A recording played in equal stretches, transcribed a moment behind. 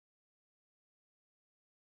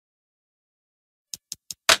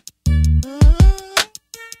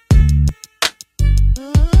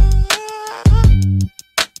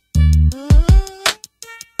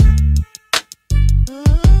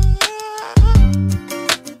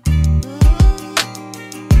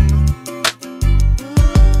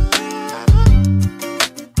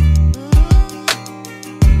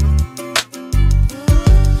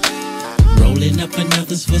Up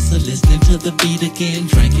another's whistle, listening to the beat again.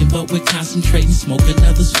 Drinking, but we're concentrating, smoke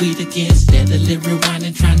another sweet again. Steadily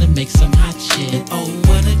rewinding, trying to make some hot shit. Oh,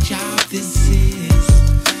 what a job this is.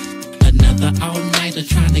 Another all-nighter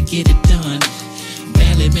trying to get it done.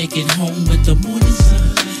 Barely make it home with the morning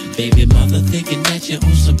sun. Baby mother thinking that you're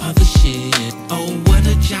on some other shit. Oh, what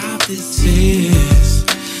a job this is.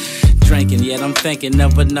 Drinking, yet I'm thinking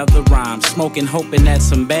of another rhyme. Smoking, hoping that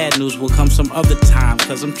some bad news will come some other time.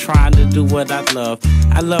 Cause I'm trying to do what I love.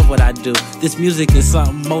 I love what I do. This music is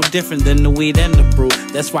something more different than the weed and the brew.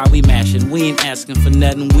 That's why we mashing. We ain't asking for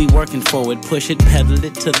nothing, we working for it. Push it, pedal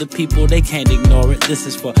it to the people, they can't ignore it. This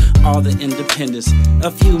is for all the independents.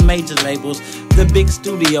 A few major labels, the big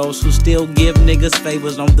studios who still give niggas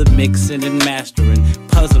favors on the mixing and mastering,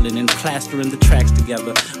 puzzling and plastering the tracks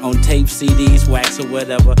together on tape, CDs, wax or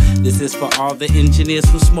whatever. This is for all the engineers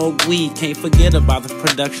who smoke weed. Can't forget about the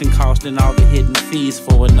production cost and all the hidden fees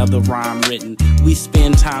for another rhyme written. We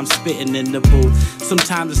spend time spitting in the booth.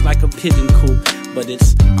 Sometimes it's like a pigeon coop, but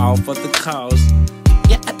it's all for the cause.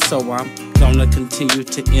 Yeah, so I'm gonna continue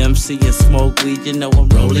to MC and smoke weed. You know I'm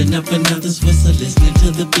rolling up another's whistle, listening to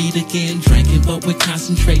the beat again. Drinking, but we're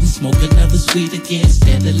concentrating, smoke another sweet again.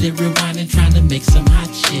 Steadily rewinding, trying to make some hot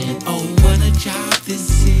shit. Oh, what a job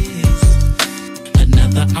this is.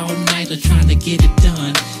 Another all-nighter trying to get it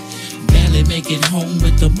done. Barely make it home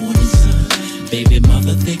with the morning sun. Baby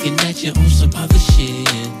mother thinking that you're on some other shit.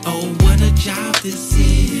 Oh, what a job this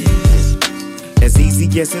is. As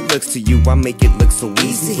easy as it looks to you, I make it look so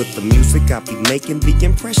easy. With the music I be making, the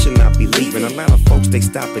impression I be leaving. A lot of folks, they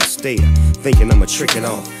stop and stare, thinking I'ma trick it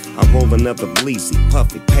off. I roll another bleezy,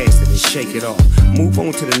 puff it, pass it, and shake it off. Move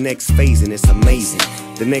on to the next phase, and it's amazing.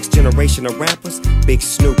 The next generation of rappers, big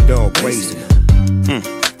Snoop Dogg raising.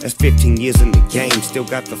 That's 15 years in the game, still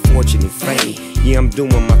got the fortune and fame. Yeah, I'm doing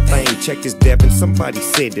my thing, check this Devin. Somebody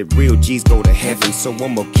said that real G's go to heaven, so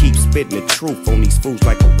I'ma keep spitting the truth on these fools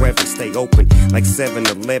like a reverend. Stay open like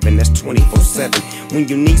 7-Eleven, that's 24/7. When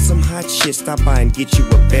you need some hot shit, stop by and get you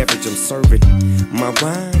a beverage. I'm serving my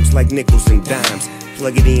rhymes like nickels and dimes.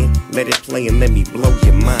 Plug it in, let it play and let me blow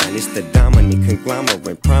your mind. It's the dominant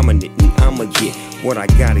conglomerate, prominent, and I'ma get what I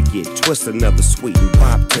gotta get. Twist another sweet and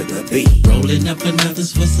bop to the beat. Rolling up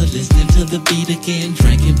another's whistle, listening to the beat again.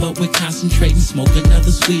 Drinking, but we're concentrating, smoke another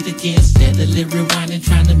sweet again. Steadily rewinding,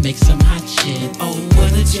 trying to make some hot shit. Oh,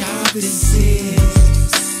 what a job this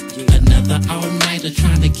is. Another all-nighter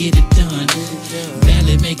trying to get it done.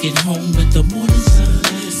 Barely make it home with the morning sun.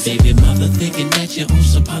 Baby mother thinking that you're on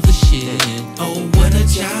some other shit. Oh, what a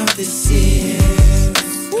job this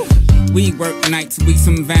is. We work nights, we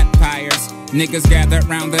some vampires. Niggas gather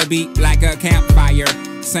round the beat like a campfire,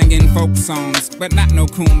 singing folk songs, but not no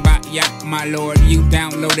kumbaya, my lord. You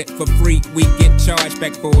download it for free, we get charged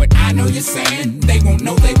back for it. I know you're saying they won't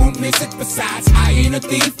know, they won't miss it. Besides, I ain't a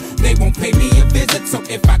thief, they won't pay me a visit. So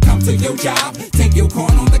if I come to your job, take your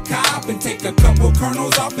corn on the cob and take a couple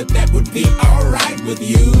kernels off it, that would be alright with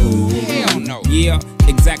you. Hell no. Yeah,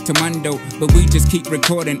 exactamundo, but we just keep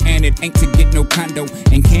recording and it ain't to get no condo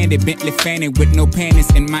and candy Bentley Fanny with no panties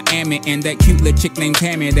in Miami and that cute little chick named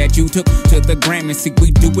Tammy that you took to the Grammy. See,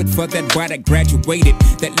 we do it for that boy that graduated,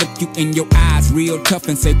 that look you in your eyes real tough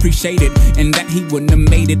and say appreciate it, and that he wouldn't have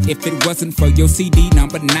made it if it wasn't for your CD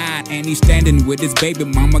number 9. And he's standing with his baby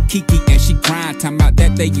mama Kiki and she crying, talking about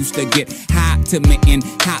that they used to get hot to me in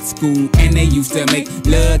high school and they used to make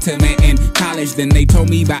love to me in college. Then they told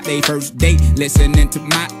me about their first date, listening to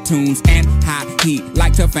my tunes and how he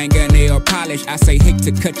liked her fingernail polish. I say hate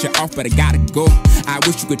to cut you off, but I gotta go. I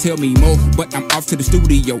wish you could tell me more, but I'm off to the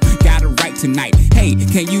studio, gotta write tonight. Hey,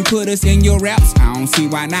 can you put us in your raps? I don't see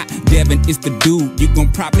why not. Devin is the dude, you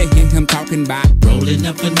gon' probably hear him talking about rolling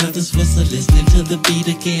up another's whistle, listening to the beat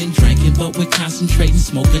again. Drinking, but we're concentrating,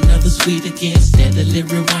 smoke another sweet again. Steadily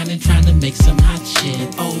rewinding, trying to make some hot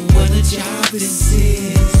shit. Oh, what a job this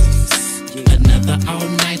is. Another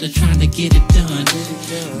all-nighter trying to get it done.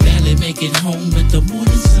 Barely make it home with the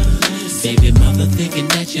morning sun. Baby mother thinking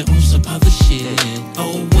that you're on some other shit.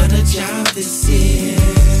 Oh, what a job this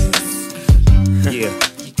is. Yeah,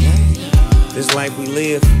 this life we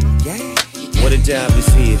live, what a job this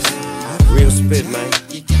is. Real spit, man.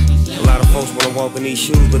 A lot of folks wanna walk in these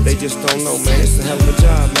shoes, but they just don't know, man. It's a hell of a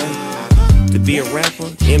job, man. To be a rapper,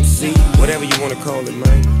 MC, whatever you wanna call it,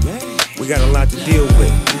 man. We got a lot to deal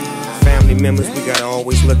with. family members we gotta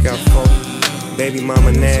always look out for. Baby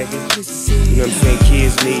mama nagging, you know what I'm saying,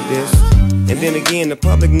 kids need this. And then again, the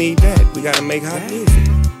public need that. We gotta make hot music,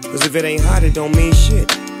 cause if it ain't hot, it don't mean shit.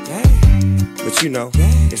 But you know,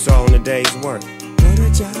 it's all in the day's work.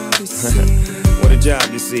 What a job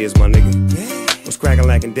this is, my nigga. What's crackin'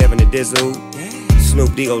 like in Devin and Dizzle?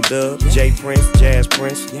 Snoop, Dogg, J Prince, Jazz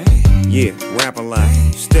Prince. Yeah, rap a lot,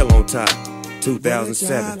 still on top.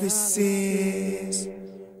 2007.